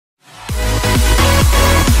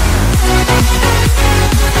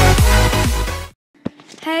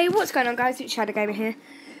Hey, what's going on, guys? It's Shadow Gamer here.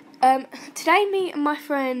 Today me and my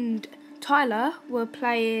friend Tyler were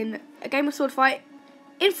playing a game of sword fight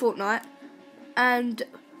in Fortnite, and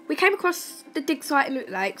we came across the dig site in Loot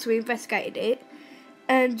Lake, so we investigated it,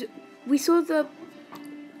 and we saw the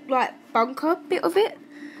bunker bit of it.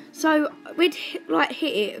 So we'd hit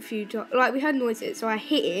it a few times. We heard noises, so I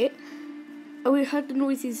hit it, and we heard the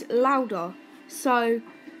noises louder. So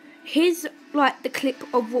here's the clip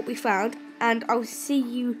of what we found, and I'll see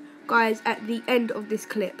you guys at the end of this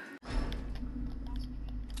clip.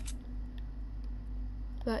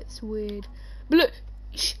 That's weird. But look,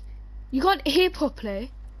 you can't hear properly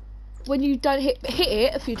when you don't hit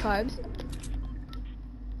it a few times.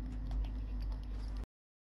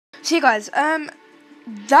 So yeah, guys,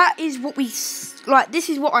 that is what we this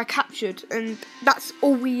is what I captured, and that's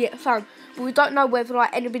all we found. But we don't know whether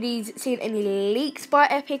anybody's seen any leaks by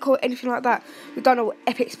Epic or anything like that. We don't know what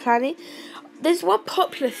Epic's planning. There's one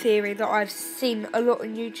popular theory that I've seen a lot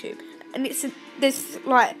on YouTube, and it's there's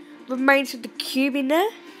remains of the cube in there.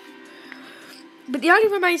 But the only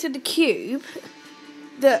remains of the cube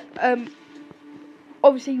that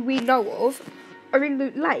obviously we know of are in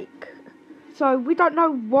Loot Lake. So we don't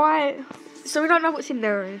know why. So we don't know what's in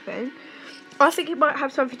there or anything. I think it might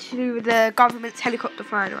have something to do with the government's helicopter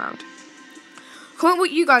flying around. Comment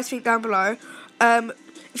what you guys think down below.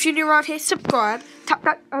 If you're new around here, subscribe. Tap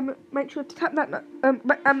that. Make sure to tap that.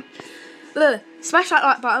 Smash that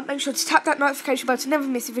like button. Make sure to tap that notification button to never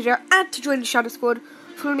miss a video, and to join the Shadow Squad.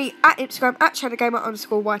 Follow me at Instagram at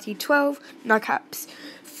ShadowGamer_YT12. No caps.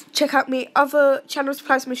 Check out me other channels: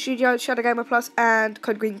 Plasma Studio, Shadow Gamer Plus, and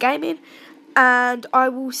Code Green Gaming. And I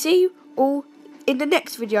will see you all in the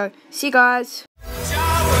next video. See you guys.